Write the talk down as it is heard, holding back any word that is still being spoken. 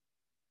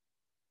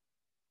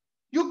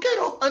You get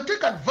up and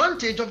take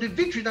advantage of the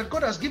victory that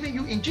God has given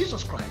you in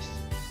Jesus Christ.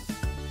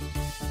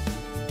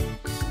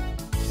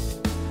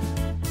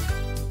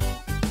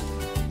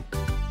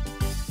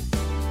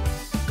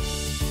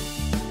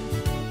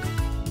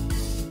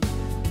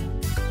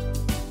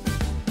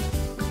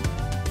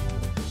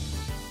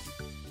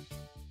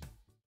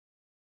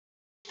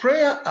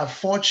 Prayer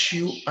affords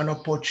you an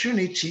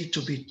opportunity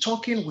to be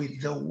talking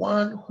with the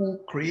one who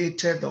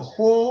created the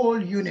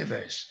whole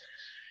universe.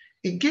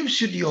 It gives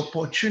you the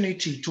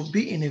opportunity to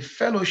be in a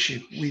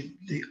fellowship with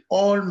the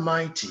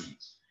Almighty,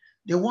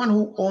 the one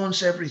who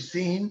owns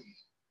everything,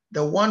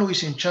 the one who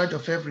is in charge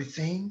of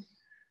everything,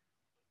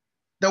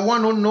 the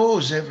one who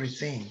knows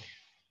everything.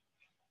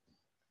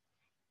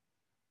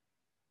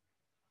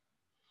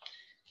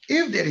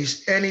 If there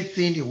is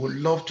anything you would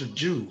love to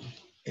do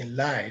in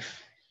life,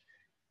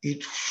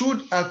 it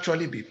should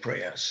actually be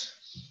prayers.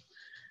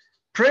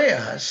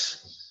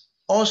 Prayers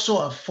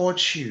also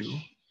afford you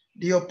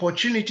the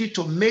opportunity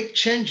to make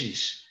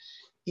changes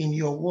in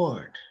your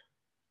world.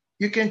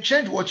 You can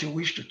change what you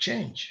wish to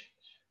change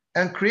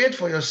and create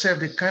for yourself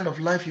the kind of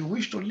life you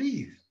wish to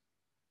live.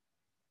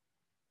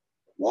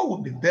 What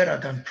would be better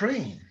than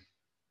praying?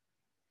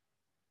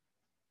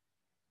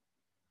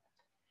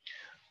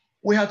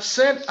 We have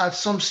said at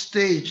some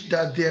stage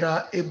that there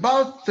are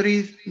about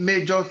 3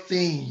 major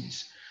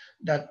things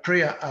that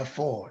prayer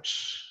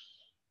affords.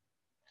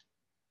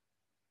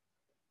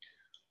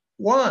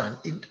 One,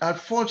 it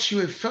affords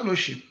you a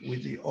fellowship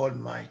with the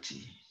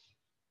Almighty.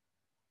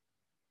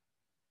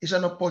 It's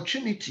an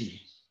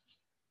opportunity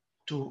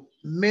to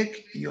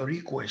make your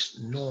request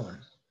known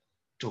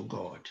to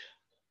God.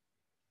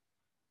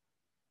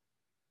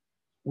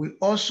 We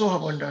also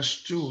have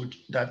understood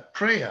that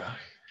prayer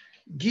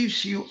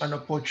gives you an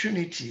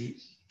opportunity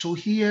to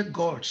hear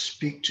God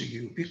speak to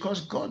you,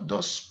 because God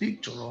does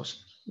speak to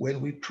us when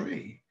we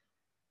pray.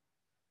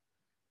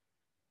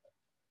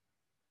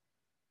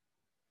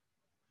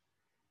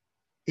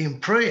 In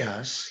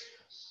prayers,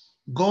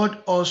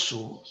 God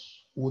also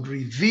would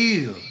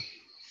reveal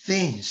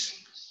things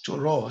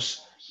to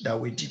us that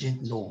we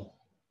didn't know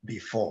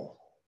before.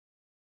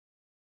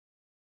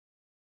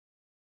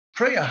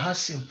 Prayer has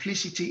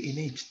simplicity in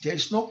it. There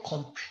is no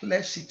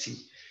complexity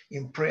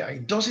in prayer.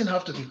 It doesn't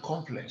have to be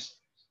complex.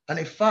 And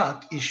in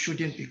fact, it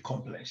shouldn't be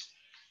complex.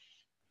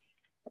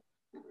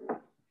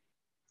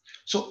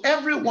 So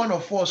every one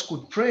of us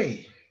could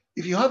pray.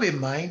 If you have a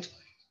mind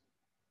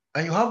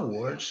and you have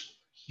words,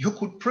 you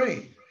could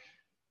pray.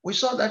 We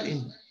saw that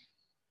in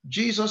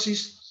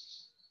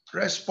Jesus's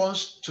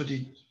response to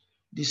the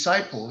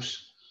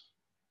disciples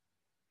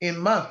in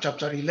Mark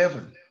chapter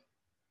 11,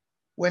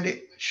 when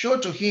they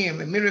showed to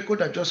him a miracle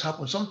that just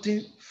happened,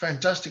 something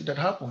fantastic that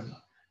happened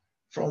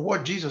from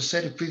what Jesus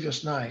said the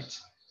previous night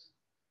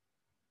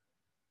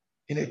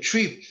in a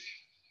trip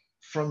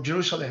from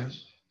Jerusalem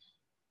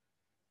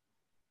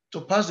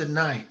to pass the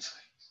night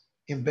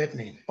in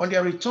Bethany. On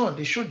their return,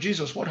 they showed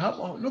Jesus what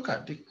happened. Oh, look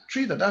at the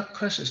tree that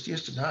cursed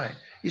yesterday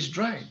is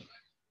dried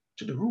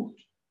to the root.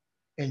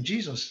 And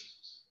Jesus,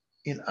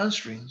 in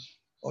answering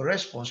or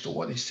response to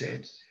what he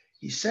said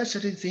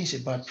certain things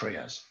about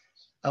prayers.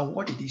 And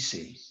what did he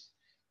say?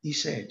 He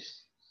said,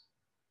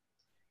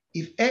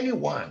 if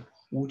anyone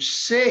would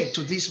say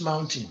to this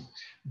mountain,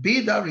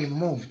 be thou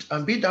removed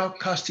and be thou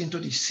cast into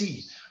the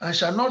sea, and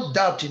shall not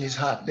doubt in his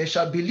heart, they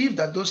shall believe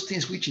that those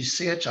things which he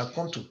saith shall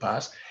come to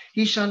pass,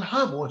 he shall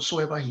have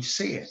whatsoever he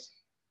saith.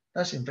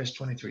 That's in verse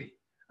 23.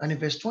 And in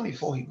verse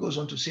 24, he goes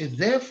on to say,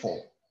 therefore,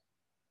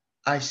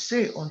 I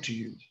say unto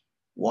you,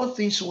 what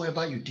things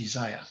soever you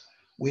desire,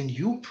 when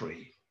you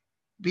pray,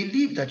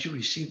 believe that you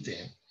receive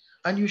them,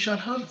 and you shall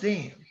have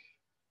them.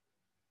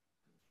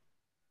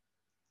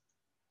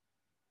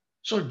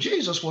 So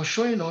Jesus was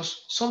showing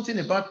us something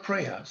about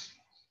prayers.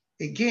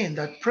 Again,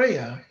 that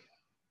prayer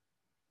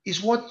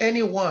is what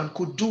anyone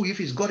could do if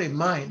he's got a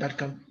mind that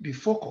can be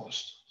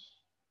focused.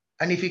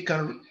 And if he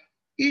can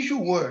issue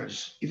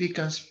words, if he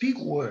can speak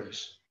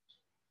words,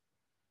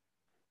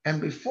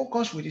 and be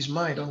focused with his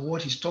mind on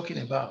what he's talking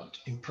about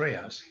in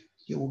prayers,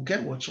 he will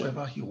get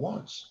whatsoever he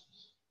wants.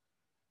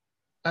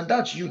 And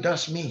that's you,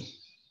 that's me.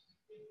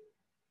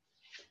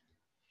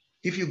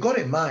 If you've got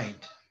a mind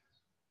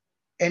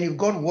and you've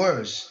got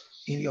words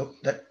in your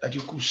that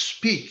you could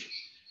speak,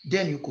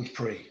 then you could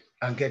pray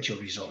and get your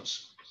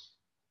results.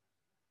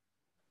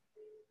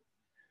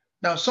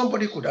 Now,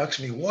 somebody could ask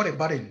me, what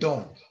about a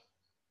dumb?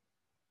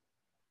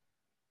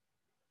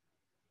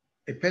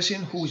 A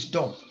person who is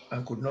dumb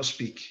and could not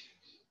speak.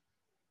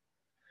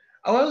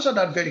 I'll answer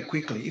that very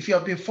quickly. If you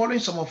have been following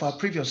some of our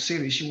previous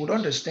series, you would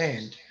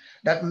understand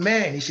that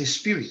man is a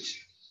spirit.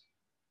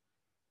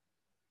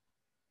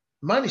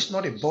 Man is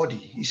not a body,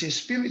 he's a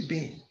spirit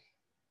being.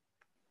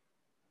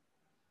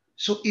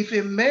 So if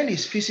a man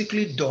is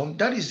physically dumb,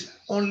 that is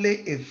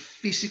only a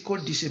physical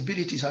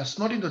disability. It has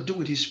nothing to do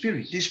with his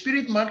spirit. The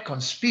spirit man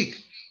can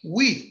speak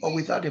with or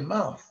without a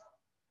mouth.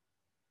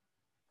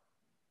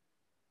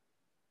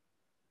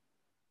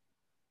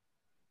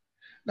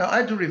 Now,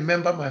 I do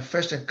remember my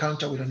first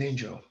encounter with an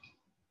angel.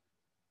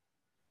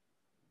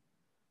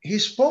 he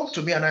spoke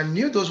to me, and I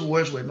knew those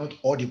words were not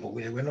audible.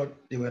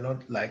 They were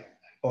not like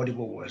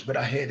audible words, but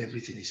I heard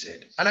everything he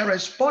said. And I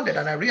responded,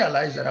 and I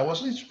realized that I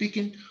wasn't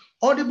speaking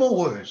audible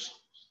words,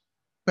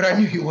 but I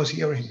knew he was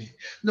hearing me.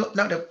 No,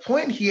 now the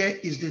point here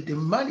is that the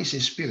man is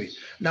a spirit.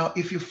 Now,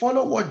 if you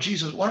follow what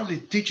Jesus, one of the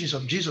teachings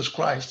of Jesus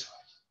Christ,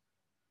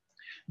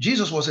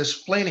 Jesus was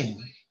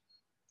explaining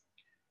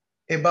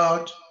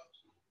about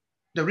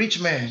the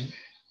rich man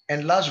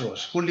and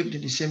Lazarus who lived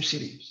in the same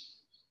city.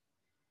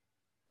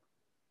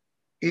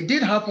 It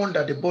did happen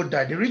that they both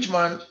died. The rich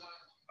man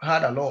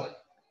had a lot.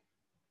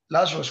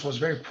 Lazarus was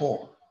very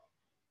poor,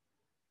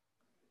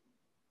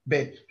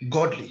 but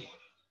godly.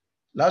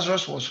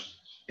 Lazarus was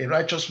a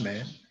righteous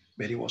man,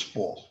 but he was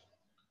poor.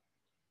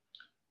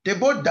 They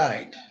both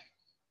died.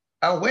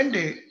 And when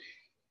they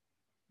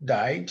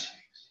died,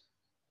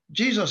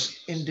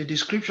 Jesus, in the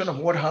description of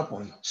what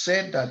happened,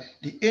 said that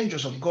the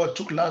angels of God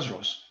took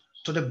Lazarus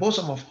to the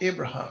bosom of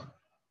Abraham,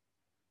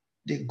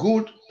 the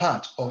good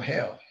part of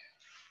hell.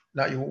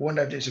 Now you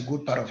wonder if there's a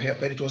good part of hell,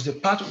 but it was the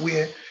part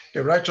where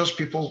the righteous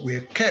people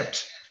were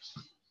kept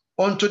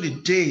unto the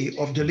day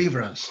of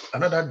deliverance.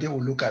 Another day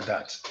we'll look at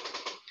that.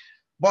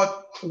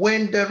 But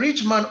when the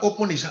rich man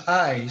opened his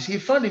eyes, he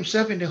found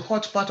himself in the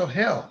hot part of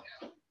hell.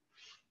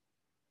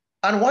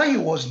 And while he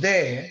was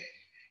there,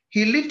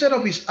 he lifted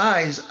up his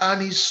eyes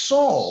and he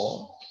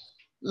saw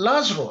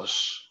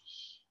Lazarus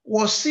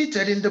was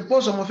seated in the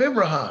bosom of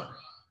Abraham.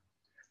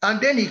 And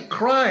then he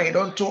cried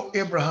unto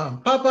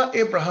Abraham, Papa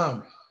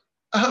Abraham,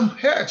 I'm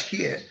hurt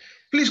here.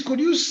 Please, could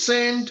you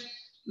send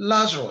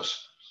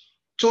Lazarus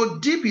to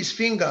dip his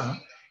finger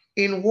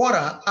in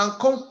water and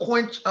come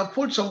quench and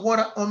put some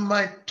water on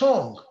my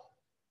tongue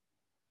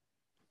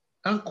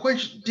and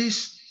quench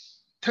this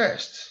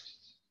thirst,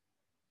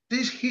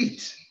 this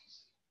heat.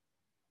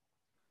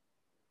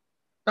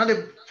 Now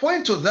the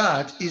point to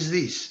that is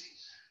this.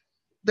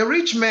 The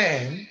rich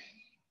man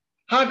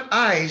had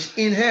eyes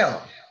in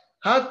hell,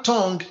 had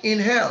tongue in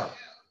hell.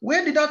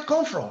 Where did that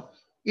come from?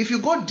 If you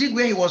go dig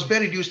where he was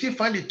buried, you still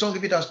find the tongue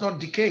if it has not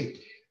decayed.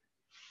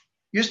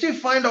 You still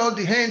find all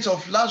the hands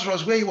of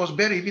Lazarus where he was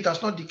buried if it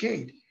has not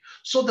decayed.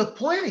 So the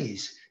point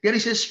is, there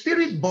is a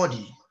spirit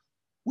body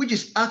which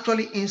is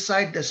actually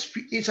inside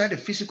the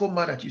physical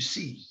man that you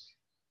see.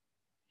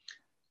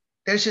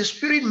 There is a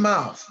spirit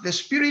mouth. The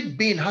spirit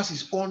being has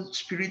his own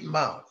spirit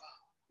mouth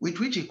with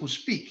which he could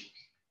speak.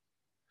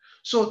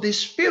 So the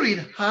spirit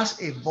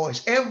has a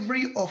voice.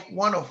 Every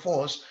one of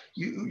us,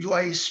 you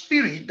are a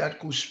spirit that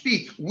could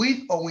speak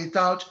with or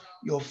without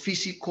your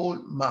physical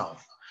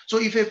mouth. So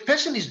if a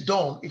person is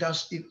dumb,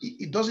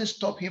 it doesn't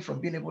stop him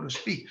from being able to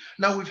speak.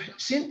 Now we've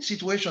seen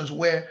situations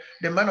where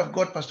the man of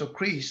God, Pastor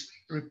Chris,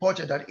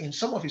 reported that in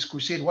some of his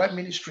crusade while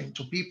ministering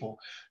to people,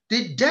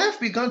 the deaf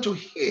began to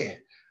hear.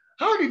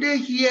 How did they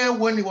hear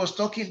when he was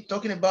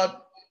talking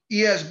about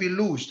ears be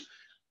loosed?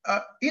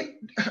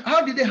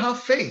 How did they have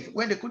faith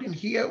when they couldn't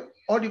hear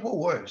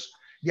audible words?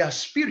 Their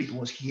spirit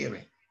was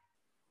hearing.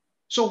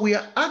 So we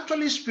are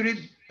actually spirit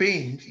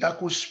beings that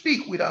could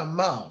speak with our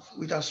mouth,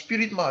 with our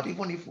spirit mouth,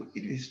 even if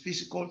his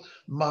physical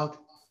mouth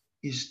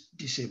is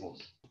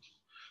disabled.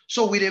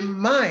 So with a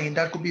mind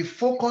that could be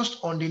focused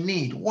on the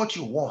need, what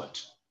you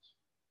want,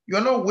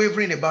 you're not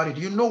wavering about it.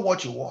 You know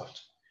what you want.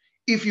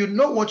 If you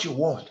know what you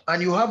want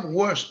and you have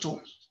words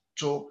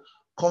to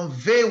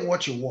convey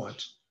what you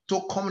want,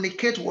 to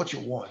communicate what you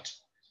want,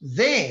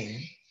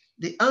 then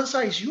the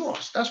answer is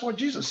yours. That's what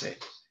Jesus said.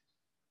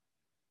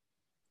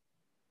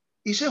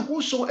 He said,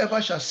 whosoever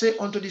shall say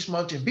unto this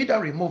mountain, be thou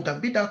removed and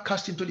be thou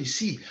cast into the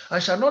sea,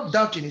 and shall not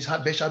doubt in his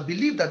heart, but shall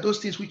believe that those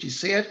things which he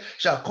said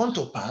shall come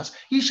to pass,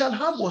 he shall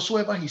have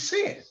whatsoever he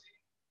said.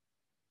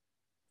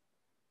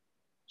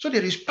 So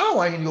there is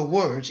power in your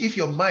words if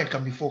your mind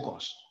can be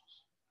focused.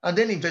 And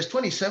then in verse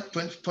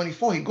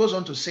 24, he goes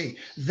on to say,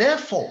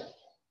 therefore,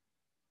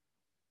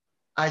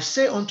 I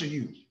say unto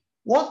you,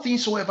 what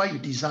things soever you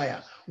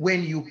desire,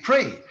 when you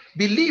pray,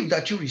 believe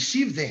that you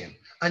receive them,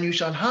 and you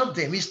shall have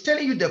them. He's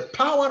telling you the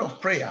power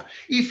of prayer.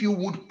 If you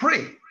would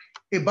pray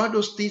about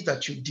those things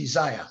that you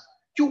desire,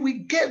 you will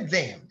get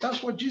them.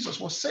 That's what Jesus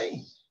was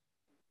saying.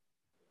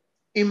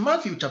 In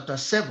Matthew chapter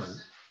 7,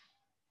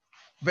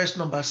 verse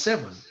number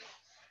 7,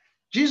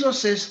 Jesus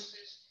says,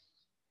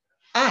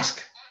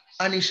 ask,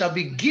 and it shall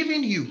be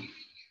given you.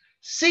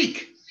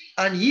 Seek,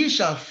 and ye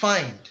shall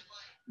find.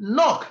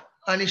 Knock,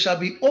 and it shall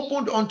be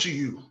opened unto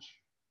you.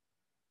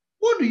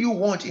 What do you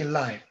want in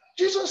life?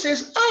 Jesus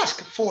says,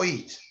 ask for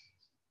it.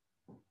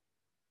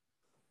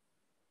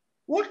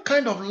 What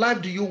kind of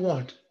life do you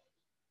want?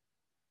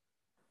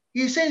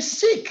 He says,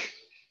 seek,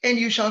 and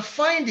you shall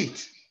find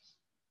it.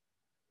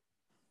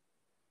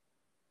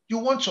 You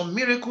want some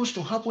miracles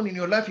to happen in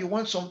your life. You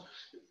want some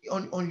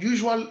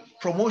unusual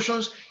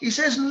promotions. He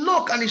says,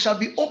 knock, and it shall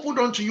be opened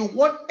unto you.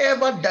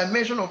 Whatever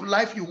dimension of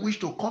life you wish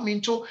to come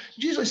into,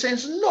 Jesus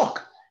says,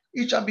 knock,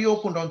 it shall be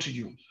opened unto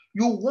you.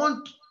 You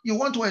want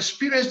to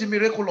experience the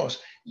miraculous.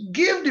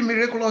 Give the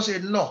miraculous a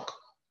knock.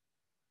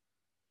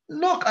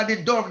 Knock at the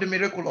door of the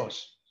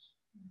miraculous.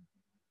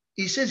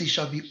 He says it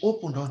shall be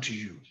opened unto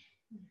you.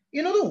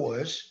 In other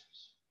words,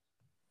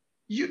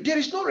 there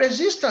is no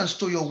resistance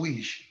to your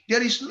wish.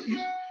 There is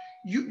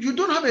you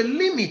don't have a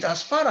limit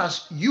as far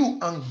as you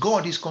and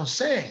God is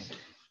concerned.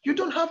 You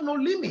don't have no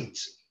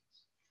limits.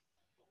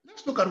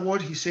 Let's look at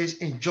what he says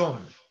in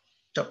John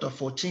chapter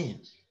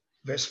 14,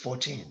 verse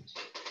 14.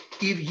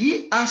 If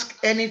ye ask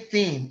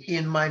anything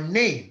in my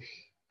name,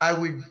 I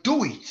will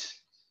do it.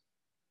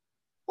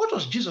 What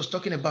was Jesus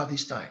talking about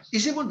this time?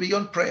 It's even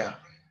beyond prayer.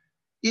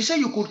 He said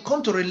you could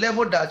come to a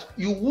level that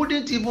you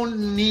wouldn't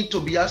even need to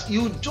be asked.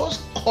 You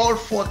just call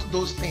forth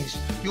those things.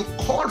 You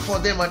call for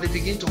them and they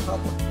begin to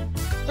happen.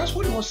 That's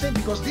what he was saying,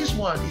 because this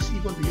one is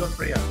even beyond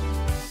prayer.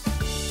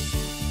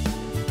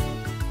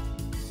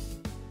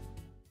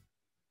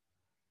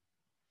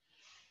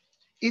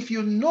 If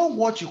you know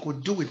what you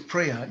could do with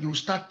prayer, you will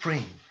start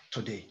praying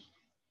today.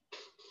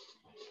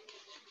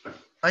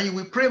 And you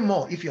will pray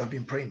more if you have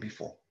been praying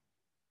before.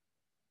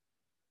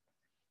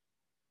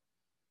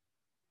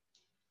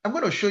 I'm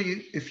going to show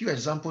you a few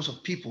examples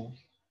of people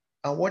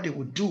and what they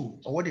would do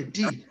or what they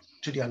did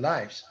to their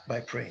lives by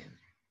praying.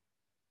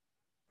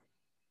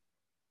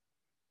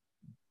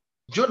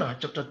 Jonah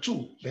chapter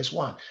 2, verse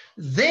 1.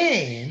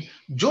 Then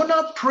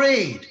Jonah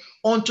prayed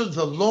unto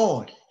the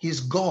Lord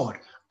his God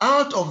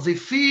out of the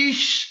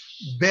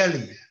fish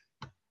belly.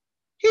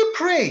 He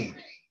prayed.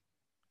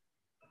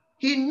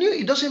 He knew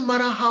it doesn't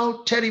matter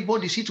how terrible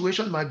the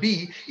situation might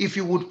be. If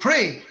you would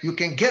pray, you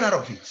can get out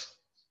of it.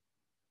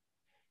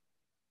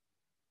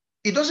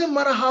 It doesn't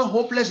matter how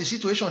hopeless the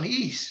situation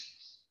is.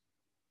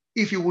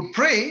 If you would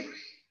pray,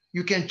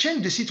 you can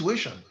change the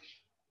situation.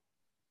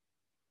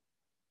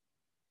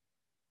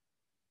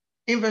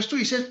 In verse 2,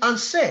 he says, and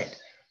said,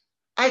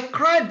 I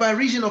cried by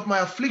reason of my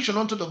affliction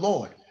unto the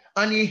Lord,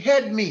 and he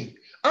heard me.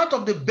 Out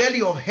of the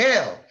belly of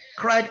hell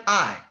cried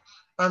I,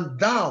 and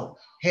thou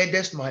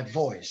heardest my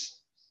voice.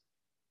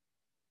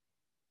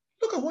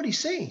 Look at what he's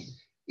saying.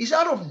 He said,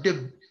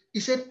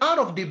 out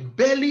of the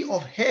belly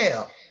of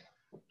hell.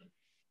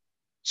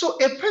 So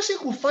a person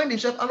could find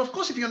himself, and of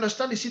course, if you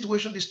understand the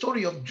situation, the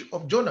story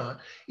of Jonah,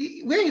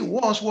 where he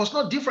was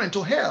not different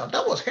to hell.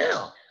 That was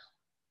hell.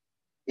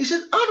 He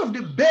said, out of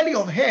the belly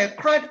of hell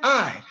cried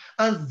I,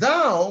 and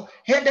thou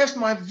heardest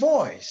my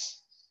voice.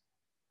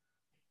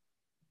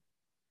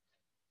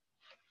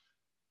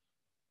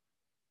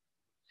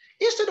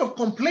 Instead of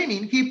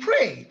complaining, he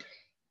prayed.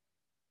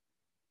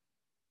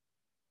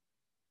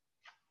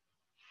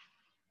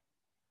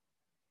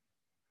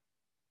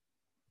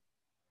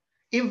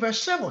 In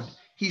verse 7,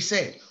 he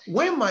said,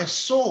 when my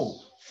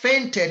soul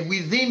fainted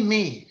within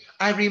me,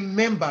 I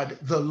remembered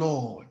the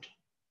Lord,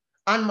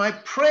 and my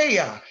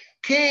prayer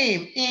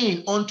came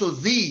in unto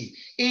thee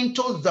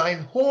into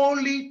thine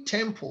holy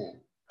temple.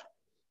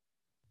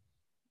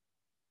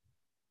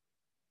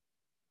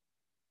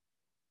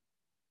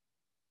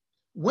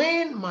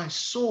 When my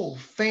soul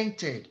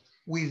fainted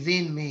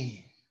within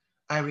me,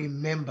 I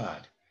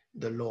remembered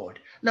the Lord.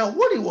 Now,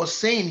 what he was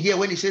saying here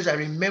when he says, I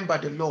remember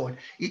the Lord,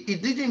 it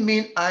didn't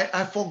mean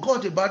I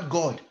forgot about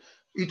God.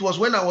 It was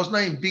when I was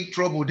not in big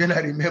trouble, then I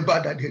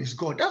remembered that there is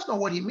God. That's not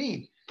what he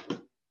means.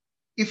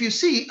 If you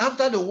see,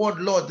 after the word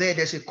Lord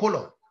there's a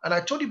colon. And I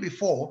told you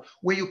before,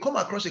 when you come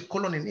across a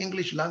colon in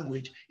English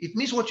language, it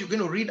means what you're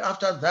going to read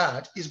after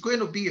that is going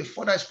to be a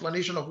further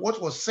explanation of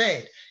what was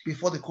said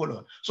before the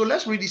colon. So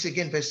let's read this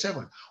again, verse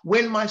 7.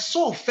 When my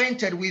soul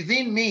fainted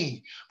within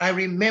me, I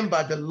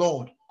remember the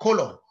Lord,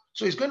 colon.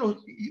 So it's going to,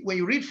 when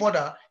you read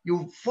further,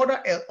 you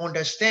further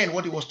understand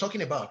what he was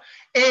talking about.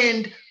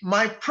 And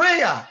my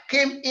prayer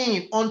came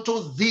in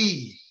unto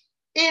thee,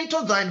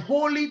 into thine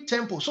holy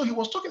temple. So he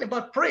was talking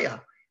about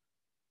prayer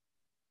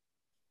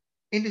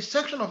in the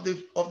section of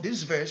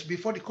this verse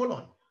before the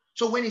colon.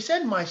 So when he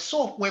said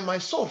when my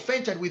soul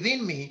fainted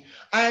within me,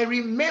 I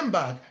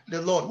remembered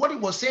the Lord. What he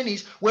was saying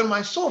is, when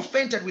my soul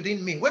fainted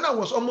within me, when I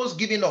was almost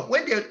giving up,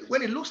 when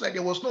it looks like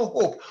there was no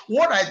hope,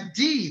 what I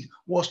did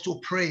was to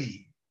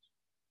pray.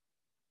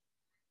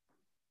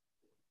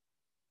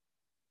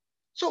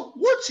 So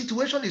what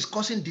situation is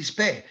causing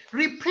despair?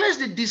 Replace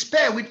the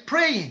despair with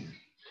praying.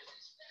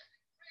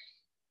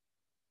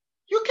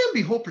 You can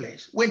be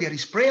hopeless when there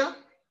is prayer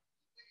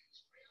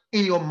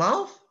in your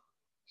mouth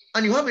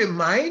and you have a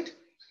mind.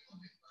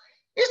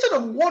 Instead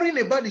of worrying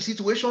about the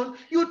situation,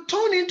 you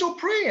turn into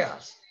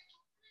prayers.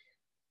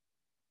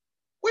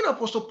 When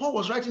Apostle Paul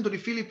was writing to the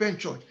Philippian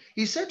church,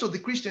 he said to the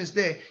Christians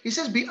there, he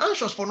says, be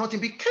anxious for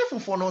nothing, be careful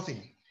for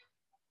nothing.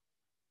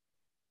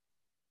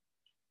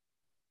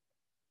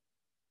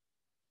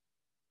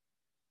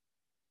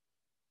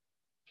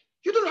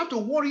 You don't have to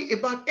worry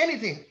about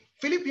anything.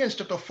 Philippians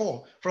chapter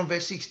 4 from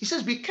verse 6, he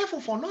says, be careful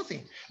for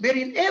nothing, but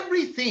in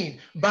everything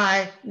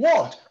by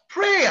what?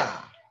 Prayer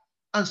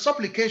and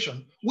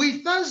supplication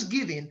with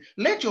thanksgiving,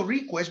 let your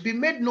request be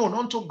made known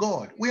unto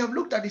God. We have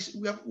looked at this.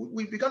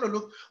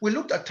 We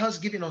looked at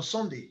thanksgiving on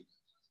Sunday.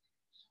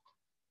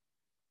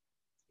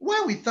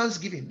 Why with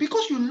thanksgiving?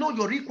 Because you know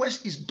your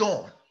request is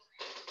done.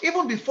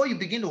 Even before you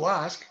begin to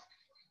ask,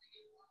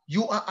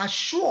 you are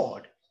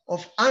assured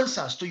of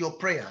answers to your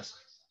prayers.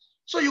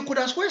 So you could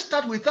as well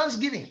start with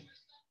thanksgiving.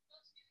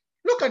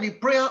 Look at the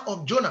prayer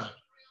of Jonah.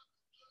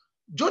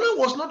 Jonah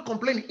was not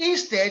complaining.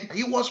 Instead,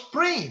 he was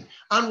praying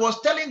and was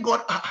telling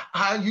God,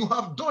 you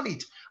have done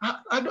it.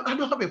 I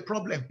don't have a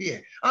problem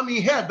here. I'm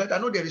in hell, but I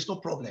know there is no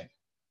problem.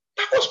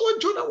 That was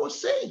what Jonah was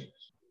saying.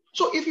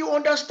 So if you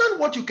understand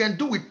what you can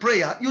do with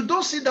prayer, you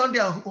don't sit down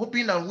there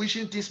hoping and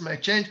wishing things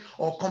might change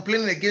or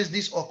complaining against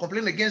this or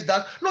complaining against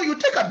that. No, you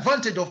take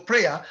advantage of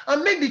prayer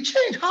and make the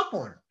change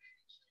happen.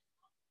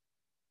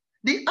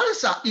 The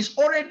answer is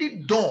already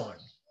done.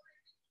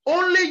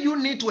 Only you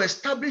need to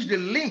establish the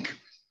link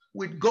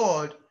with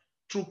God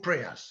through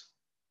prayers.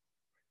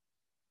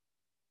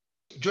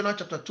 Jonah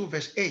chapter 2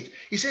 verse 8.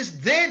 It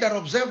says, they that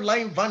observe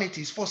lying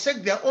vanities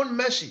forsake their own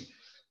mercy.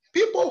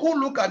 People who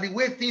look at the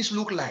way things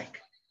look like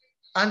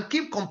and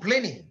keep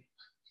complaining,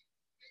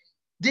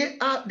 they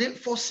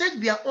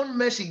forsake their own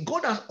mercy.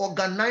 God has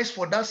organized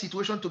for that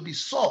situation to be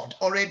solved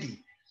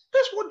already.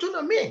 That's what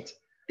Jonah meant.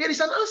 There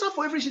is an answer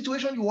for every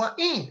situation you are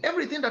in.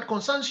 Everything that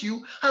concerns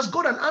you has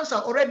got an answer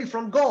already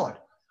from God.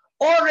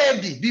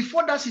 Already,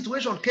 before that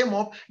situation came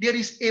up, there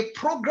is a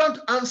programmed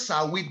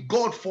answer with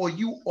God for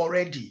you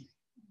already.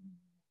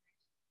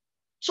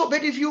 So,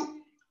 but if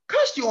you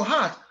cast your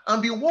heart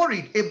and be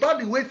worried about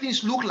the way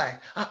things look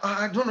like,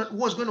 I don't know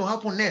what's going to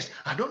happen next.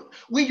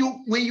 When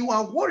you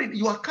are worried,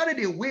 you are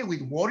carried away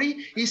with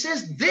worry. He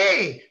says,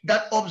 they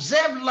that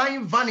observe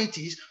lying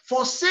vanities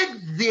forsake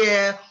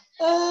their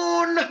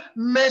own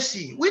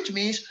mercy, which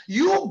means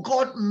you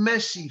got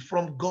mercy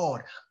from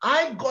God.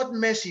 I got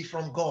mercy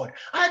from God.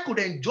 I could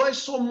enjoy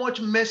so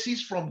much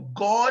mercies from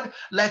God.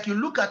 Like you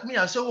look at me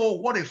and say, oh,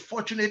 what a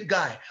fortunate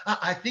guy.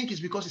 I think it's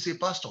because he's a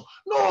pastor.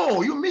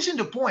 No, you're missing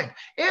the point.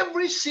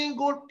 Every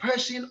single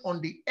person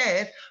on the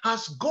earth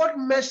has got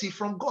mercy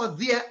from God,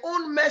 their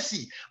own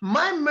mercy.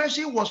 My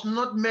mercy was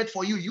not meant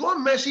for you. Your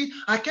mercy,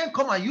 I can't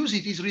come and use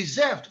it. It's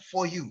reserved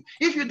for you.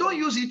 If you don't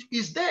use it,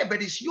 it's there,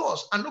 but it's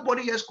yours and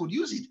nobody else could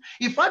use it.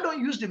 If I don't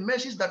use the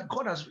mercies that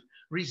God has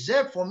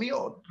reserved for me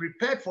or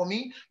prepared for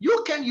me,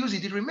 you can use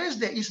it. It remains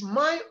there. It's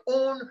my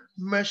own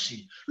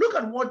mercy. Look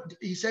at what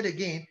he said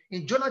again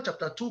in Jonah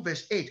chapter 2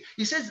 verse 8.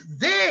 He says,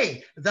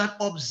 they that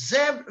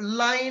observe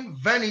lying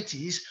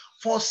vanities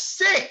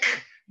forsake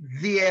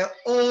their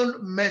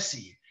own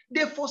mercy.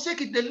 They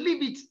forsake it. They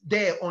leave it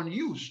there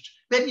unused.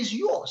 But it's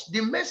yours. The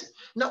mercy.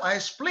 Now, I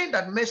explained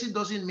that mercy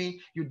doesn't mean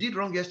you did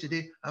wrong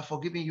yesterday, I'm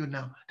forgiving you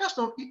now.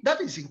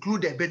 That is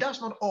included, but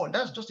that's not all.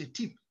 That's just a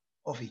tip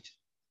of it.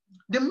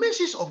 The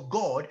mercies of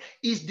God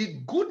is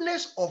the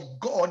goodness of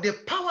God, the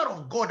power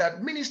of God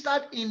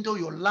administered into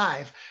your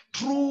life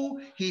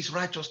through his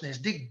righteousness.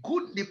 The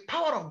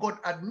power of God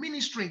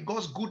administering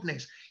God's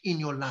goodness in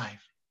your life.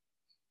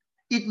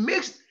 It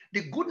makes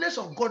the goodness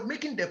of God,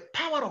 making the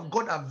power of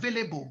God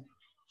available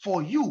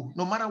for you,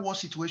 no matter what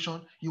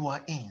situation you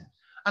are in.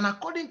 And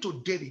according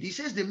to David, he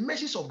says the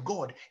mercies of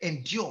God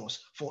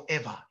endures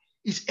forever.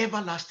 It's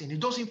everlasting. It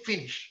doesn't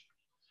finish.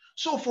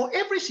 So for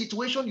every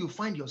situation you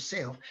find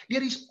yourself,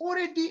 there is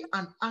already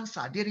an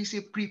answer. There is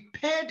a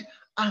prepared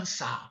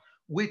answer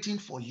waiting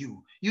for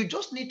you. You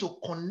just need to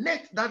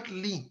connect that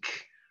link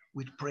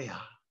with prayer.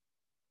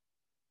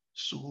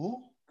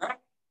 So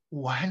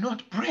why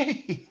not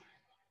pray?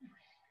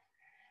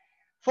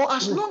 For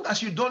as long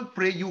as you don't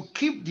pray, you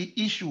keep the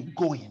issue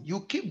going.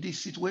 You keep the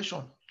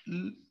situation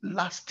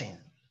lasting.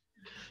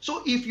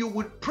 So if you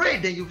would pray,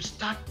 then you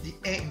start the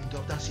end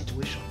of that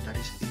situation that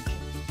is thinking.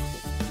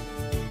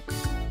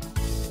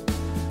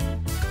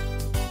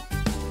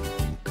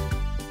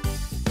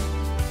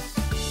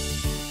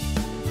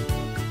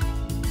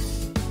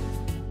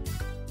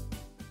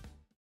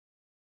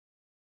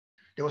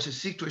 There was a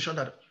situation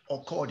that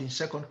occurred in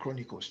 2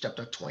 Chronicles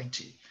chapter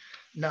 20.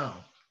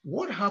 Now,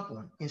 what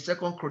happened in 2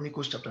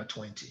 Chronicles chapter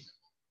 20?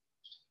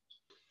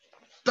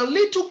 The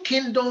little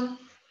kingdom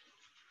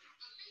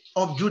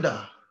of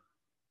Judah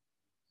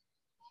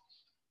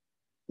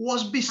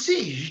was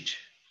besieged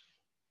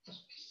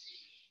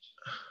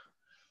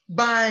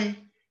by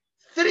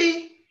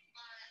 3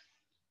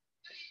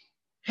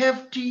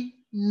 hefty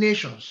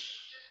nations.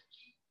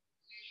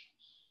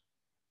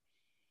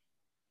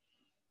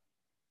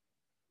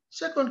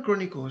 Second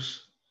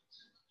Chronicles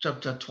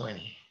chapter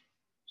 20.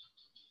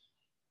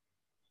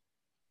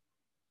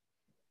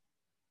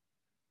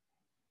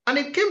 And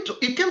it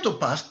came to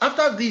pass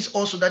after this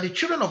also that the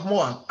children of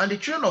Moab and the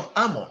children of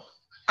Ammon,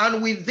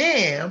 and with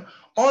them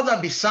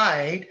other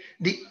beside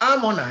the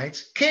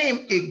Ammonites,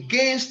 came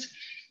against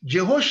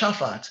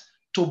Jehoshaphat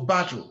to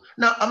battle.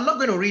 Now, I'm not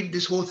going to read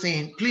this whole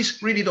thing.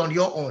 Please read it on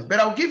your own. But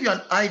I'll give you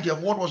an idea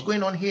of what was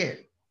going on here.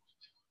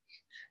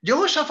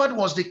 Jehoshaphat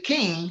was the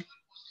king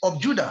of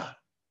Judah.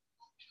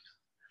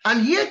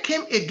 And here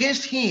came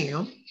against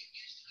him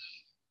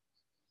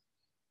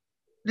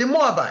the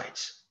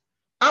Moabites,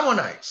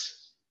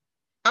 Ammonites,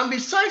 and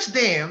besides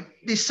them,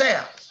 the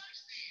Seir,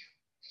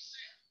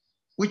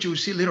 which you'll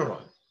see later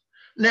on.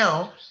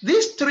 Now,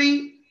 these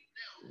 3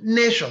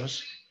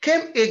 nations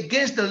came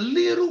against the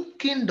little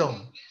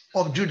kingdom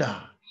of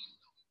Judah.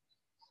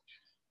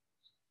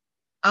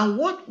 And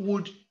what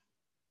would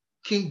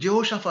King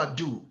Jehoshaphat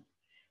do?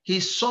 He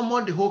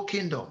summoned the whole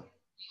kingdom.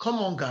 Come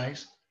on,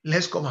 guys,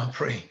 let's come and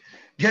pray.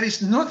 There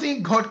is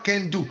nothing God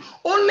can do.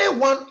 Only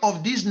one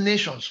of these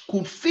nations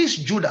could face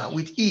Judah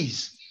with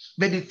ease,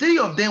 but the three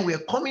of them were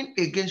coming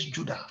against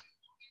Judah.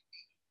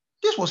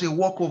 This was a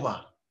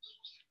walkover,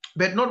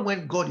 but not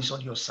when God is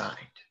on your side.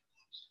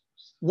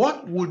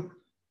 What would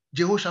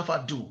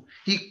Jehoshaphat do?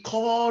 He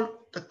called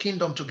the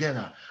kingdom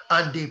together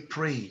and they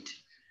prayed.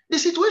 The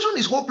situation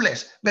is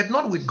hopeless, but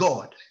not with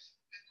God.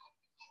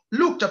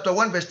 Luke chapter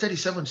 1 verse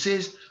 37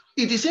 says,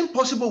 it is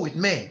impossible with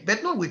men,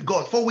 but not with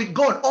God. For with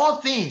God,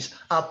 all things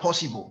are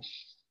possible.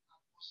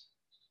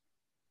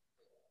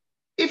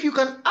 If you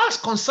can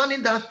ask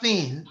concerning that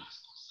thing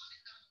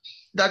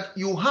that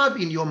you have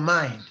in your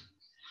mind,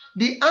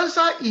 the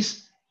answer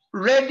is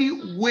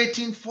ready,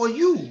 waiting for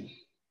you.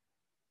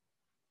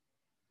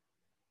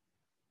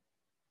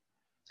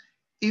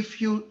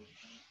 If you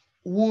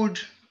would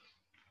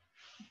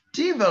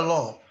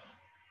develop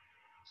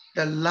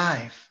the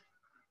life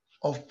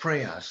of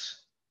prayers,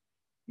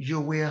 you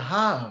will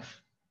have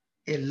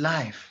a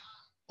life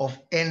of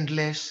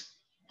endless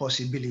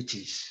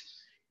possibilities.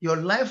 Your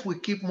life will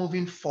keep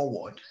moving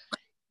forward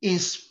in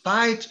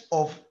spite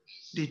of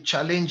the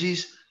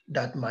challenges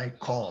that might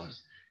come.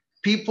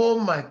 People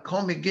might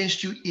come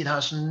against you. It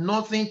has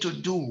nothing to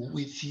do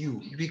with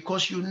you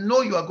because you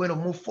know you are going to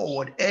move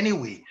forward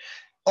anyway.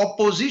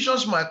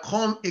 Oppositions might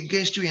come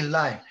against you in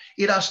life.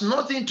 It has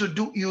nothing to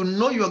do, you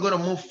know you are going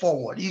to move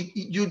forward.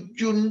 You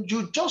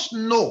just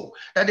know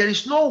that there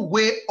is no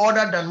way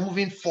other than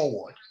moving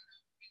forward.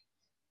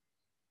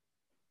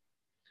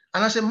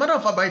 And as a matter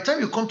of fact, by the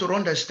time you come to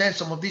understand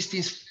some of these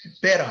things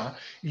better,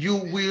 you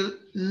will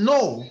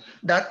know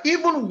that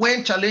even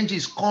when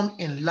challenges come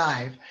in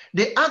life,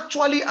 they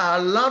actually are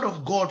allowed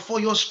of God for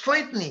your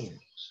strengthening.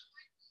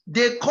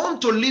 They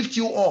come to lift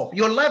you up.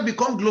 Your life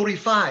becomes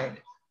glorified.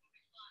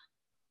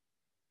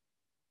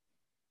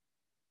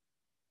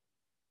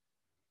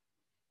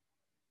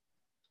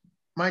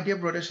 My dear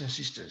brothers and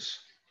sisters,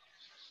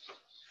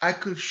 I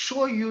could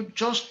show you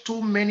just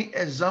too many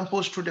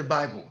examples through the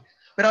Bible,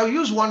 but I'll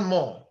use one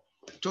more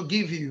to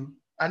give you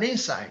an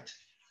insight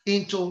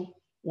into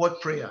what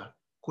prayer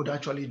could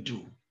actually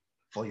do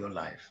for your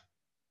life.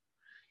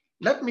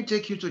 Let me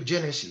take you to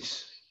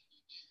Genesis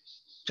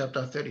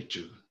chapter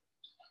 32.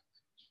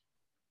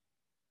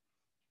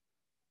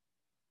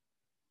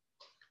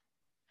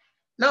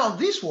 Now,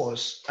 this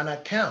was an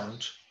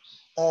account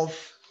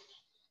of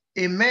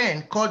a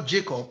man called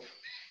Jacob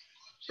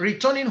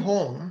returning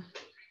home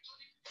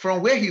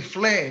from where he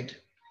fled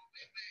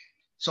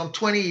some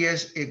 20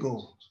 years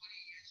ago.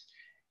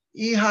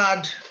 He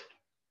had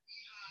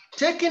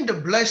taken the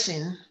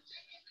blessing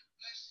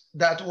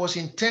that was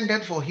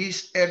intended for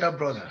his elder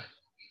brother.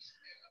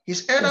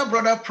 His elder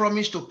brother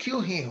promised to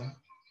kill him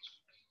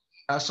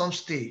at some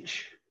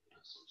stage.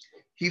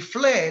 He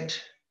fled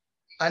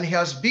and he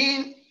has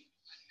been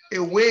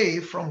away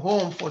from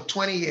home for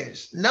 20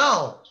 years.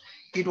 Now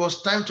it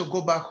was time to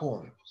go back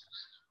home.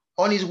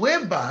 On his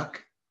way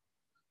back,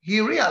 he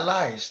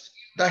realized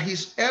that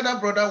his elder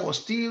brother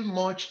was still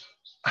much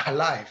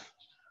alive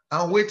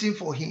and waiting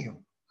for him.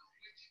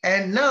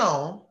 And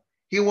now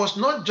he was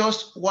not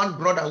just one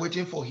brother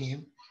waiting for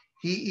him.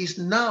 He is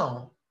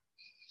now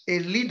a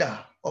leader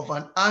of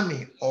an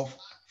army of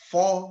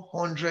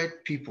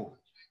 400 people.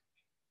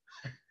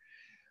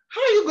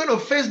 How are you going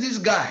to face this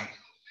guy?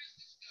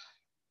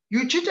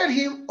 You cheated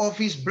him of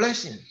his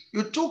blessing.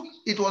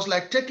 It was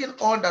like taking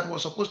all that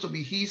was supposed to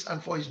be his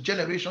and for his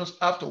generations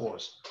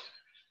afterwards.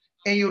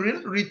 And you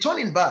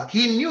returning back.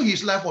 He knew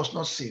his life was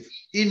not safe.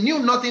 He knew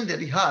nothing that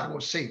he had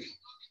was safe.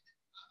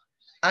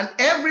 And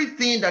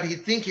everything that he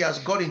thinks he has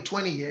got in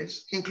 20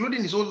 years,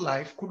 including his own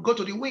life, could go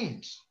to the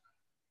winds.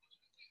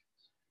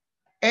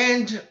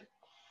 And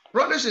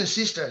brothers and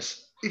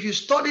sisters, if you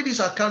study this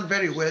account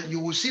very well, you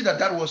will see that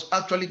that was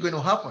actually going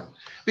to happen.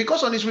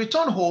 Because on his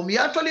return home, he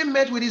actually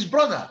met with his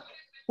brother,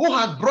 who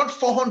had brought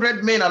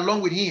 400 men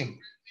along with him.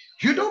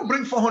 You don't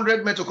bring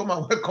 400 men to come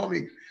and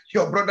welcome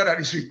your brother that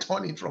is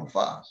returning from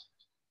far.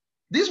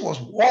 This was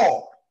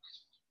war,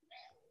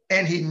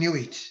 and he knew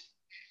it.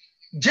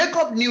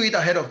 Jacob knew it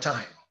ahead of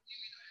time.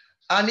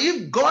 And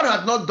if God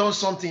had not done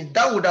something,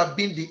 that would have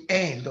been the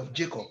end of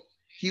Jacob.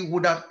 He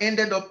would have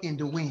ended up in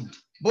the wind,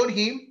 both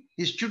him,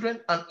 his children,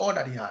 and all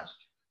that he had.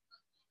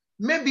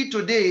 Maybe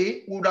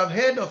today we would have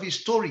heard of his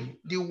story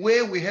the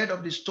way we heard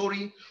of the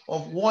story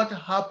of what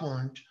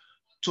happened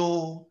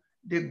to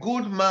the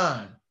good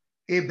man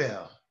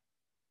Abel,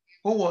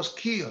 who was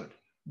killed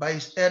by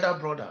his elder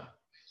brother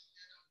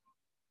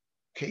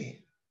Cain.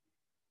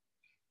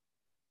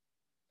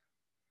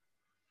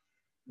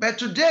 But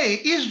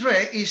today,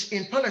 Israel is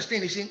in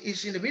Palestine,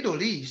 is in the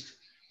Middle East,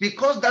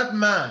 because that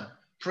man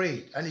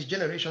prayed and his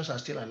generations are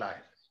still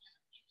alive.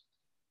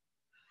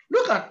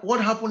 Look at what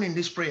happened in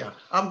this prayer.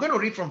 I'm going to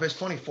read from verse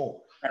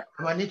 24.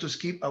 If I need to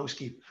skip, I will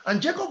skip.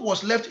 And Jacob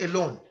was left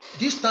alone.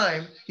 This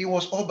time, he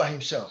was all by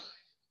himself.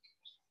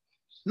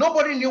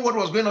 Nobody knew what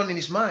was going on in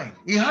his mind.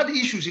 He had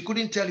issues he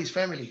couldn't tell his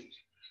family.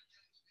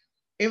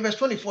 In verse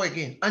 24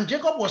 again, and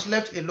Jacob was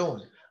left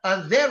alone,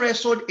 and there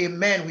wrestled a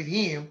man with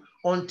him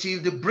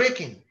until the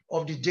breaking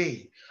of the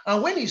day.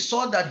 And when he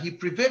saw that he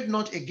prevailed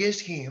not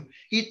against him,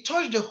 he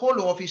touched the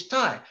hollow of his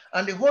thigh,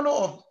 and the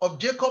hollow of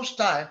Jacob's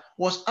thigh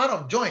was out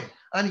of joint,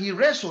 and he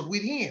wrestled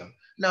with him.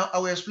 Now, I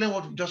will explain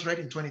what we just read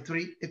in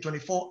 23,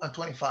 24, and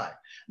 25.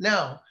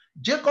 Now,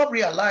 Jacob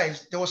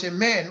realized there was a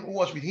man who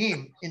was with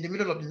him in the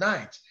middle of the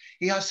night.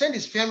 He had sent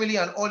his family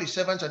and all his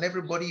servants and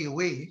everybody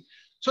away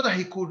so that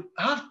he could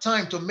have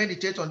time to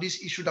meditate on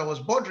this issue that was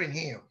bothering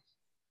him.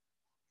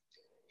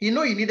 He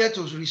knew he needed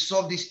to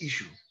resolve this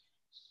issue.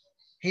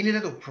 He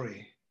needed to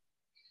pray.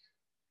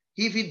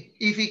 If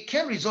he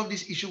can't resolve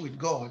this issue with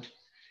God,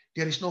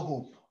 there is no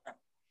hope.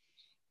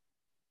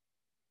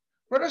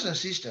 Brothers and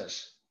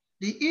sisters,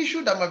 the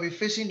issue that might be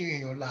facing you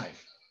in your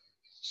life,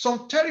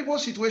 some terrible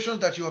situations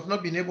that you have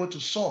not been able to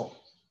solve,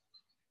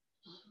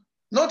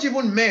 not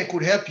even men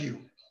could help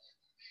you.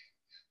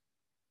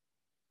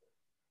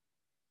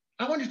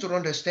 I want you to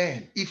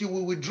understand, if you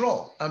will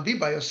withdraw and be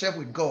by yourself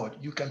with God,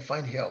 you can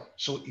find help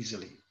so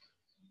easily.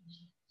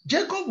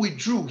 Jacob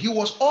withdrew. He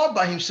was all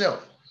by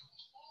himself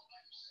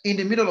in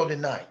the middle of the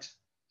night.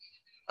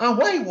 And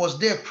while he was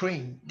there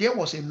praying, there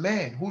was a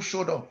man who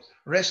showed up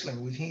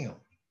wrestling with him.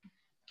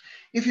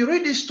 If you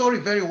read this story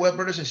very well,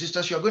 brothers and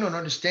sisters, you are going to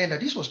understand that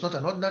this was not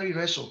an ordinary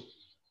wrestle.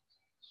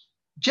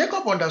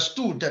 Jacob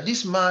understood that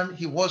this man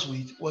he was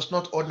with was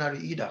not ordinary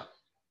either.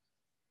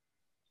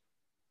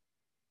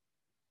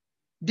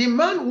 The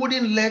man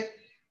wouldn't let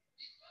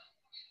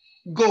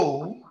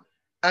go,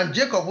 and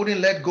Jacob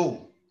wouldn't let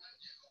go.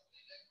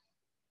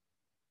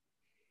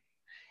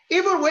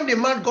 Even when the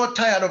man got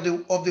tired of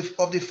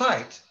the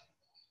fight,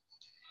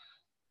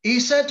 he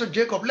said to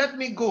Jacob, "Let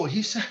me go."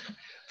 He said,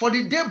 "For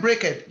the day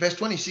breaketh," verse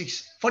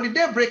 26, "for the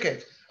day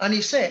breaketh," and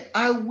he said,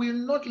 "I will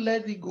not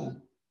let thee go,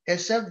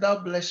 except thou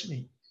bless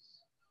me."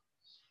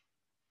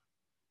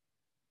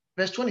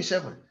 Verse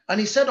 27, and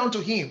he said unto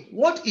him,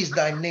 "What is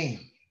thy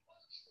name?"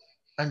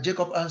 And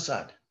Jacob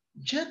answered,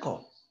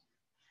 "Jacob."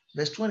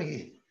 Verse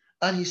 28,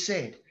 and he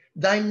said,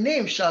 "Thy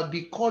name shall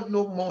be called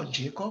no more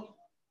Jacob,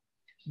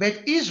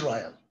 but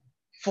Israel,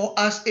 for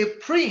as a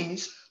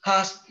prince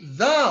hast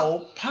thou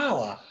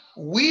power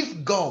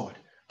with God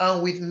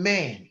and with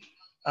men,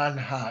 and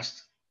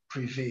hast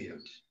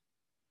prevailed."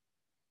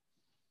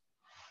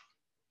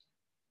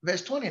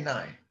 Verse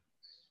 29,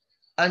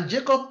 and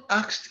Jacob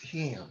asked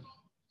him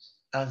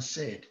and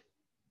said,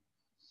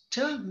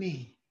 "Tell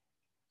me,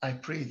 I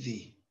pray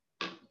thee,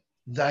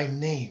 thy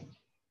name."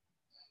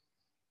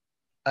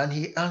 And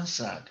he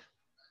answered,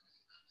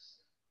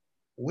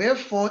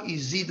 "Wherefore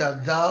is it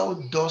that thou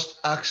dost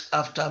ask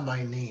after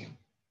my name?"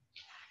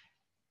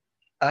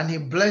 And he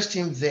blessed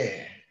him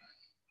there.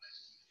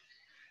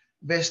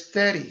 Verse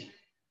 30,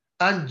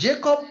 and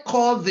Jacob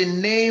called the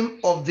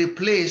name of the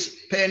place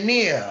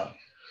Peniel,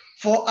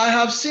 for I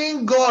have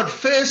seen God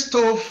face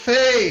to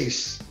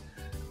face,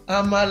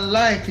 and my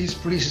life is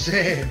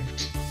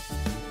preserved.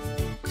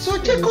 So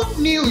Jacob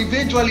knew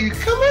eventually,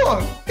 come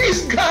on,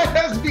 this guy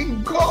has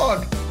been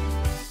God.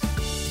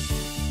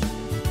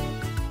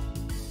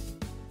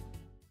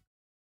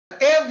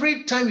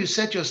 Every time you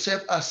set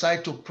yourself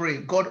aside to pray,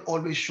 God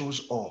always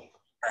shows up.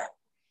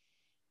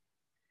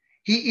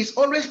 He is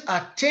always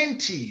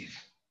attentive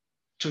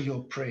to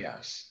your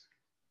prayers.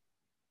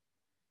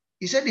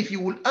 He said, if you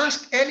will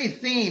ask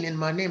anything in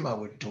my name, I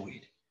will do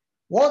it.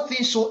 What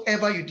things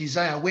soever you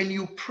desire, when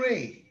you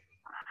pray,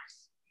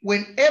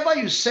 whenever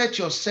you set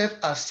yourself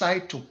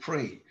aside to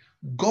pray,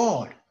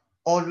 God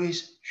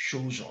always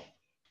shows up.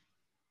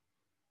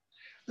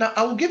 Now,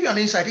 I will give you an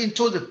insight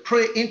into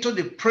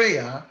the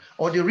prayer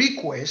or the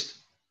request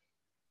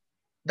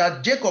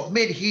that Jacob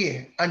made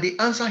here and the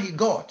answer he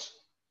got.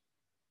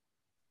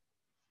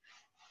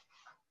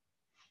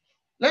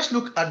 Let's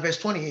look at verse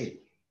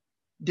 28,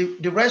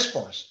 the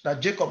response that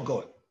Jacob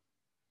got.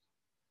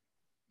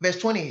 Verse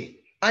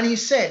 28, and he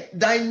said,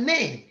 thy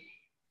name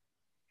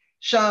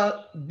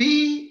shall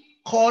be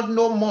called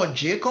no more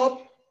Jacob,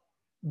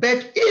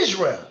 but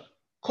Israel,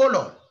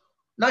 colon.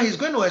 Now he's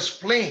going to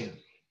explain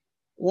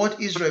what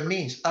Israel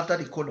means after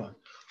the colon.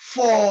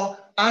 For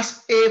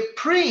as a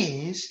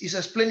prince, he's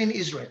explaining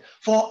Israel.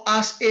 For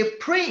as a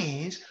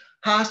prince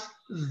hast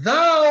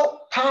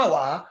thou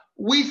power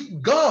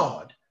with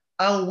God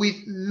and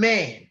with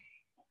men,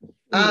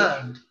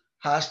 and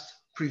hast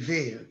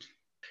prevailed.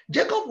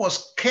 Jacob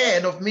was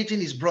scared of meeting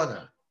his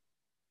brother.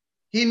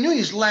 He knew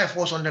his life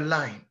was on the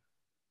line,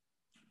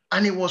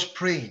 and he was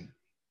praying.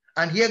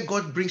 And here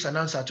God brings an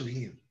answer to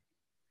him.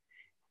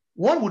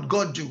 What would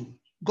God do?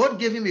 God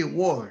gave him a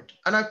word.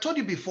 And I told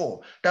you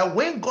before that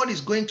when God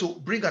is going to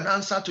bring an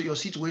answer to your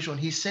situation,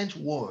 he sent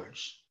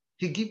words.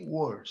 He gives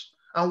words.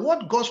 And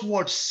what God's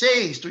word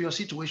says to your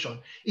situation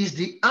is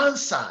the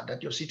answer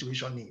that your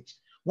situation needs.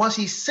 Once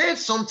he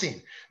says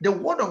something, the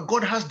word of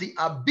God has the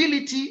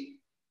ability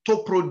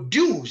to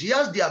produce. He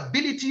has the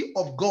ability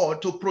of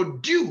God to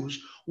produce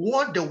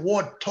what the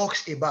word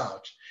talks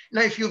about.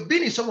 Now, if you've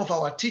been in some of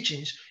our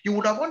teachings, you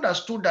would have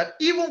understood that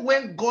even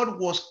when God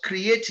was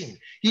creating,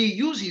 he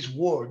used his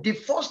word. The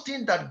first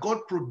thing that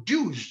God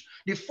produced,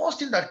 the first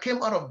thing that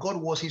came out of God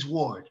was his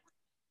word.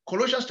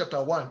 Colossians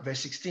chapter 1, verse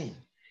 16.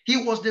 He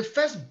was the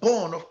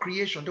firstborn of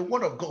creation. The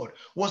word of God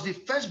was the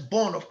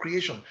firstborn of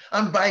creation.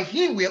 And by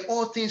him were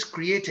all things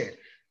created,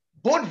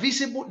 both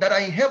visible that are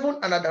in heaven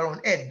and that are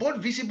on earth, both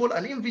visible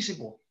and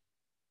invisible.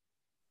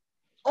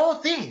 All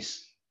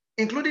things,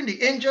 including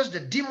the angels,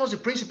 the demons, the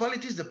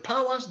principalities, the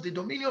powers, the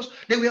dominions,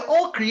 they were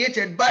all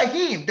created by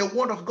him, the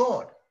word of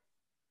God.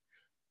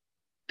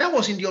 That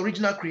was in the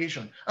original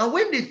creation. And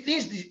when the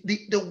things,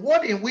 the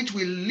world in which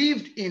we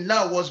lived in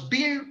now was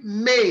being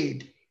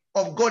made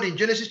of God in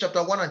Genesis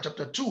chapter 1 and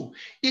chapter 2,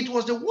 it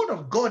was the word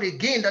of God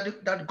again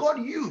that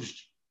God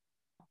used.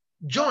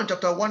 John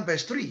chapter 1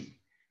 verse 3.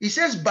 He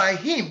says, by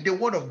him, the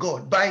word of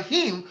God, by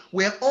him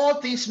were all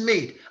things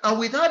made, and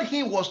without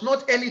him was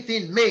not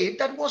anything made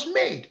that was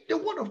made. The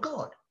word of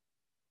God.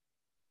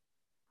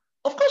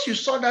 Of course, you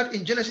saw that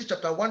in Genesis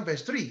chapter 1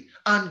 verse 3.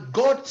 And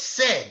God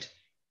said,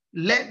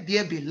 let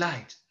there be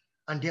light.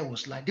 And there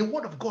was light. The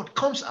word of God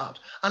comes out.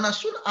 And as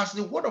soon as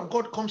the word of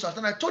God comes out,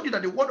 and I told you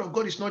that the word of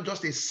God is not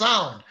just a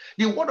sound.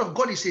 The word of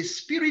God is a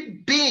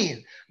spirit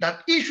being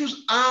that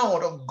issues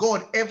out of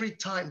God every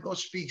time God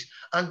speaks.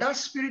 And that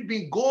spirit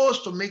being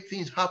goes to make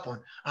things happen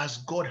as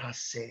God has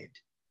said.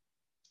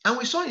 And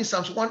we saw in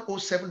Psalms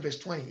 107 verse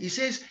 20, he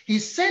says, he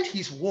sent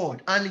his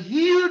word and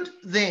healed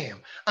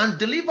them and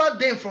delivered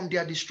them from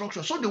their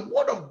destruction. So the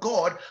word of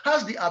God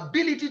has the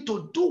ability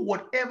to do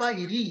whatever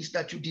it is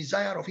that you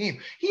desire of him.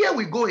 Here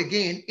we go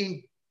again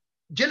in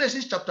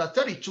Genesis chapter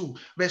 32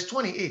 verse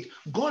 28.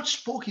 God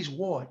spoke his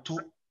word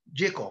to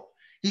Jacob.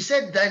 He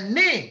said, thy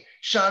name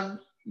shall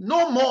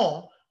no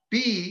more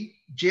be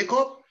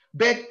Jacob,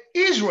 but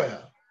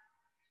Israel.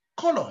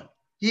 Colon.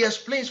 He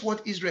explains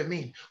what Israel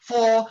means.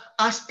 For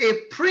as a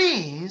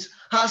prince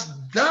hast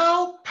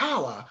thou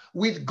power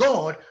with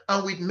God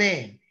and with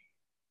men,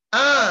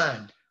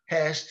 and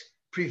hast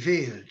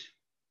prevailed.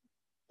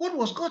 What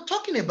was God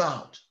talking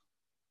about?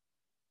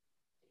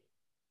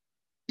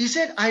 He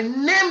said, I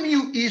name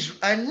you Israel.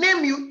 I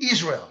name you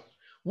Israel.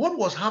 What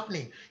was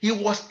happening? He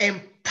was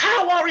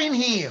empowering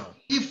him.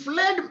 He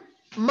fled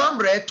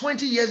Mamre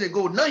 20 years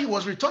ago. Now he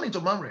was returning to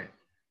Mamre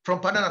from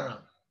Padan Aram.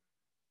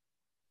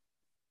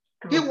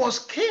 He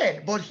was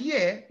scared, but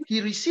here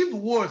he received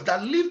words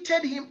that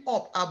lifted him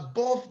up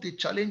above the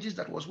challenges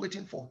that was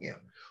waiting for him.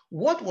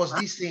 What was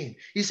this saying?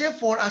 He said,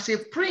 for as a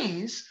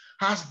prince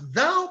hast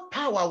thou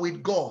power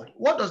with God.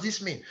 What does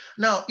this mean?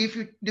 Now, if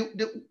you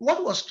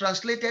what was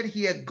translated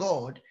here,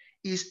 God,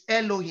 is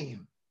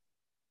Elohim.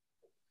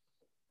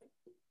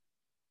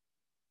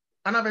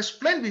 And I've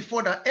explained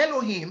before that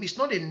Elohim is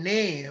not a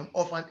name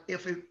of a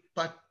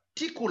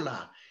particular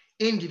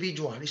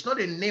individual. It's not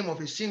a name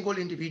of a single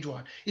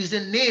individual. It's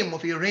the name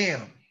of a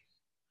realm.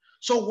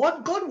 So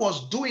what God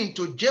was doing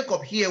to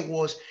Jacob here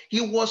was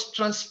he was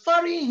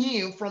transferring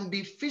him from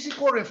the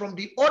physical realm, from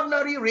the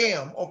ordinary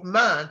realm of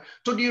man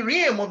to the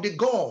realm of the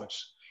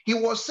gods. He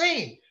was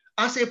saying,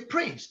 as a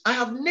prince, I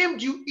have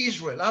named you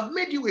Israel. I've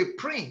made you a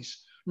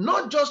prince,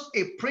 not just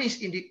a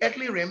prince in the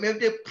earthly realm,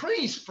 but a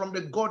prince from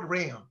the God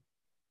realm.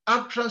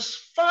 I've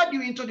transferred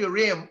you into the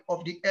realm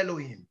of the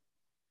Elohim.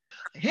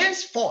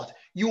 Henceforth,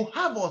 you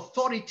have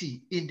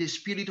authority in the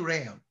spirit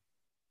realm.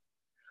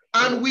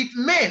 And with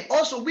men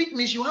also, which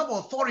means you have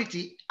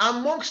authority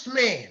amongst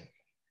men.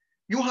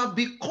 You have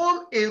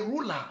become a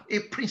ruler, a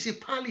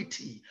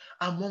principality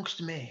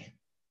amongst men.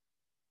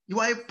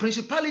 You are a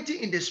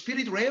principality in the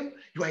spirit realm.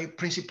 You are a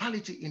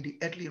principality in the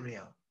earthly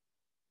realm.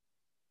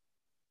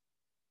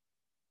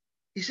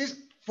 He says,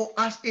 for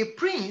as a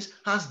prince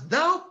hast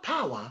thou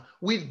power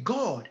with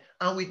God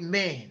and with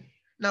men.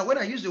 Now, when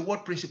I use the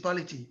word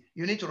principality,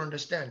 you need to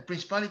understand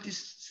principality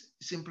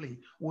simply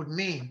would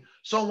mean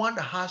someone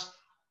that has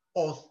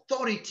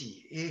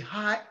authority, a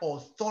high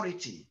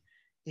authority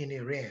in a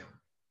realm.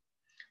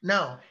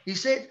 Now, he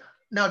said,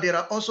 now there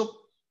are also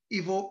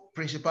evil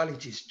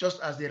principalities, just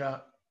as there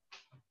are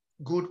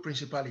good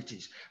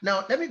principalities.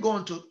 Now, let me go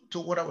on to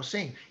what I was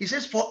saying. He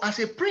says, for as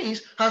a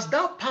prince hast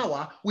thou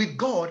power with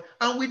God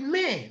and with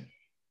men.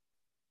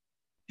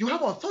 You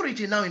have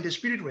authority now in the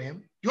spirit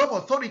realm. You have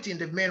authority in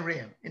the man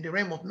realm, in the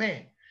realm of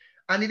men.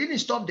 And he didn't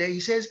stop there. He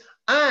says,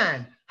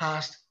 and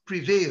hast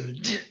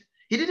prevailed.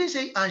 He didn't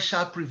say, and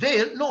shall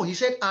prevail. No, he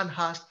said, and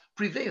hast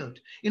prevailed.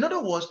 In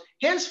other words,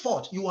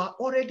 henceforth, you are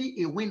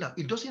already a winner.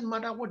 It doesn't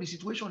matter what the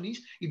situation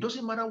is. It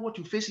doesn't matter what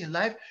you face in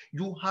life.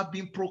 You have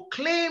been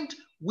proclaimed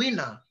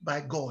winner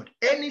by God.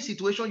 Any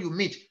situation you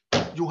meet,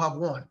 you have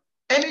won.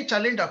 Any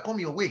challenge that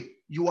comes your way,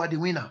 you are the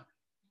winner.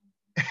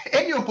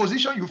 Any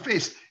opposition you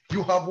face,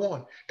 you have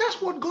won.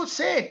 That's what God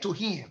said to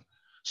him.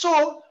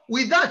 So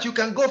with that, you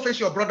can go face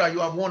your brother. You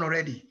have won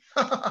already.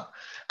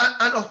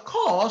 and of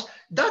course,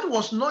 that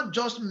was not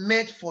just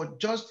meant for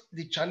just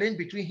the challenge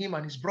between him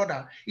and his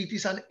brother. It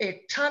is an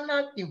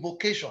eternal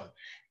invocation.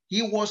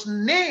 He was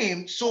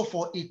named so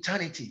for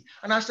eternity.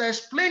 And as I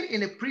explained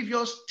in a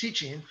previous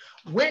teaching,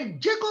 when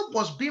Jacob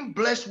was being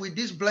blessed with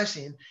this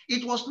blessing,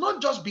 it was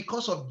not just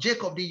because of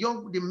Jacob,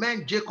 the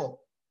man Jacob,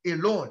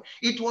 alone.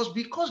 It was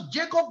because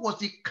Jacob was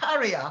the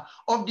carrier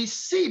of the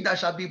seed that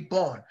shall be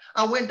born.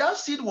 And when that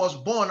seed was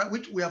born,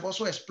 which we have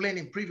also explained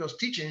in previous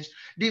teachings,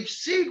 the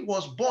seed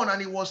was born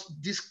and it was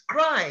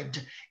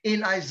described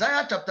in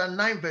Isaiah chapter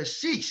 9 verse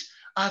 6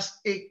 as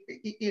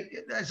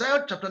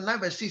Isaiah chapter 9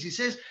 verse 6, he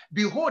says,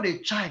 behold, a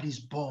child is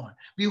born.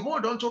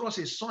 Behold, unto us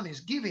a son is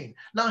given.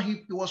 Now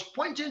he was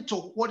pointing to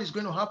what is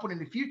going to happen in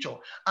the future.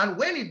 And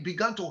when it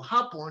began to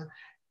happen,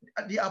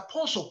 the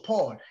Apostle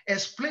Paul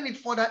explained it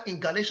further in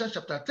Galatians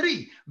chapter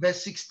 3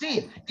 verse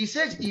 16. He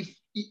says,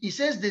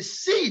 the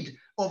seed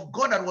of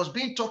God that was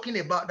being talked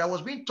about,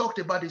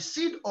 the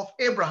seed of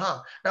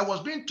Abraham that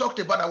was being talked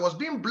about, that was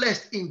being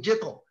blessed in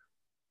Jacob,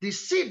 the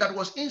seed that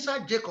was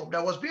inside Jacob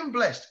that was being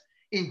blessed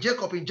in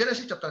Jacob in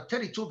Genesis chapter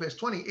 32 verse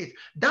 28,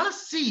 that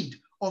seed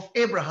of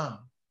Abraham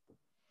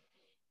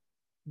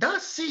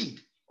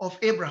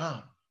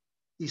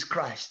is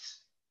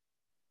Christ.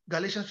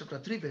 Galatians chapter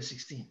 3 verse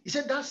 16. He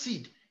said that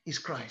seed is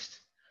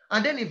Christ.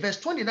 And then in verse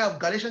 29 of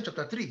Galatians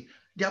chapter 3,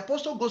 the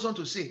apostle goes on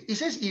to say, he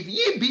says, if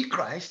ye be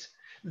Christ,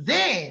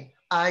 then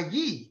are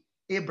ye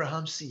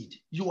Abraham's seed.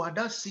 You are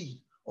that seed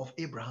of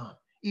Abraham.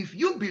 If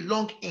you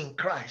belong in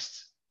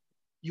Christ,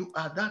 you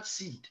are that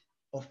seed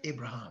of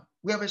Abraham.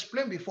 We have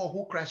explained before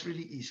who Christ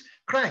really is.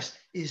 Christ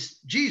is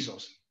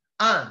Jesus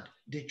and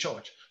the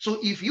church. So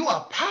if you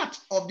are part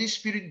of this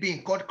spirit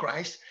being called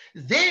Christ,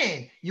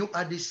 then you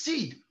are the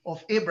seed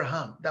of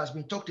Abraham that's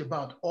been talked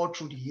about all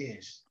through the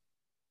years.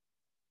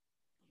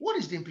 What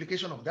is the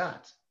implication of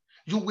that?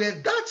 You were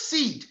that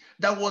seed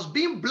that was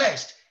being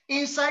blessed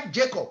inside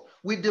Jacob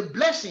with the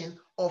blessing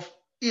of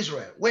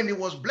Israel. When he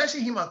was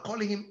blessing him and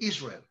calling him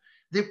Israel,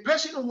 the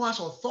person who has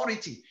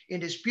authority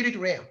in the spirit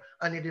realm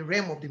and in the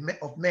realm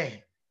of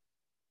man,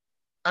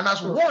 and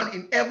has won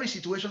in every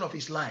situation of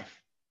his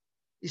life.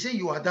 He said,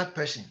 you are that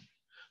person.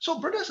 So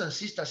brothers and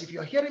sisters, if you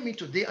are hearing me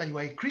today and you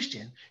are a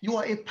Christian, you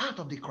are a part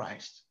of the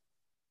Christ.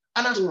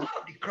 And as part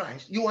of the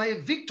Christ, you are a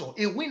victor,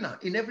 a winner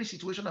in every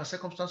situation and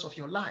circumstance of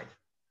your life.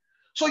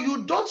 So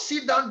you don't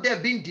sit down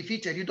there being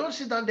defeated. You don't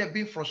sit down there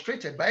being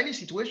frustrated by any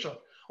situation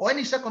or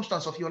any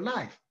circumstance of your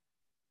life.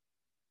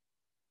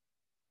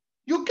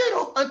 You get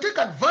up and take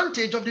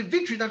advantage of the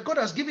victory that God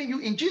has given you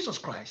in Jesus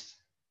Christ.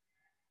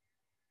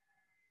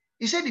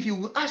 He said, if you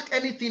will ask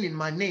anything in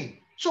my name.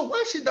 So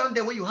why sit down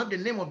there when you have the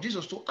name of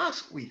Jesus to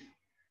ask with?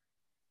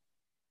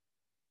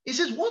 He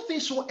says, what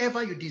things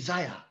soever you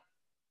desire,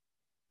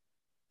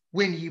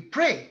 when you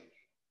pray,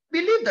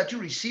 believe that you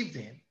receive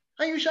them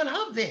and you shall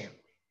have them.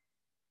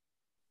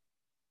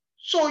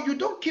 So you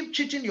don't keep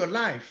cheating your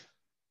life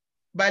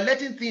by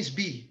letting things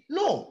be.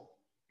 No,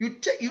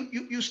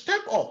 you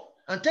step up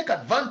and take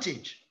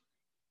advantage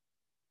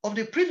of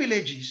the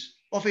privileges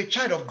of a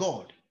child of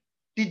God.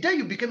 The day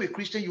you became a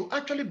Christian, you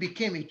actually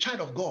became a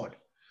child of God.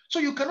 So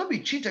you cannot be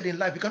cheated in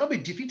life. You cannot be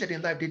defeated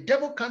in life. The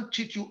devil can't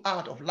cheat you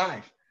out of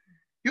life.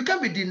 You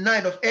can't be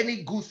denied of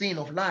any good thing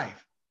of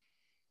life.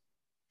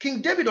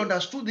 King David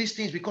understood these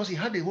things because he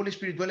had the Holy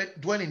Spirit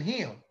dwell in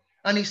him.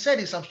 And he said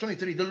in Psalm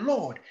 23, the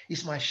Lord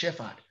is my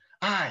shepherd.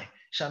 I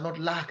shall not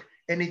lack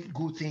any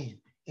good thing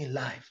in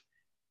life.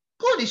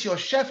 God is your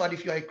shepherd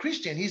if you are a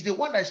Christian. He's the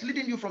one that's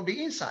leading you from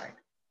the inside.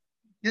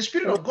 The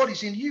Spirit of God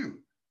is in you.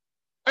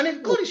 And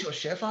if God is your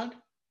shepherd,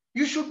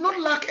 you should not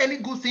lack any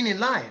good thing in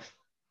life.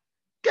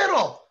 Get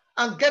up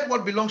and get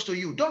what belongs to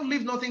you. Don't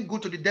leave nothing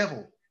good to the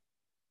devil.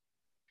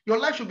 Your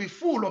life should be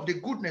full of the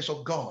goodness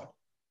of God.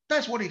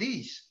 That's what it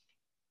is.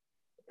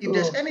 If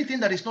there's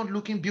anything that is not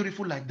looking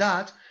beautiful like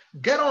that,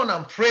 get on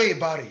and pray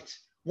about it.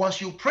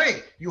 Once you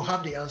pray, you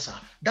have the answer.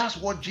 That's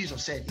what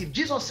Jesus said. If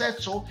Jesus said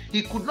so,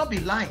 he could not be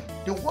lying.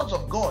 The words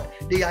of God,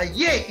 they are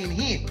yea in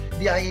him.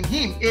 They are in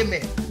him,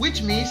 amen.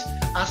 Which means,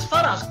 as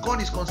far as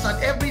God is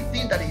concerned,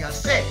 everything that he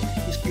has said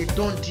is a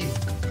done deal.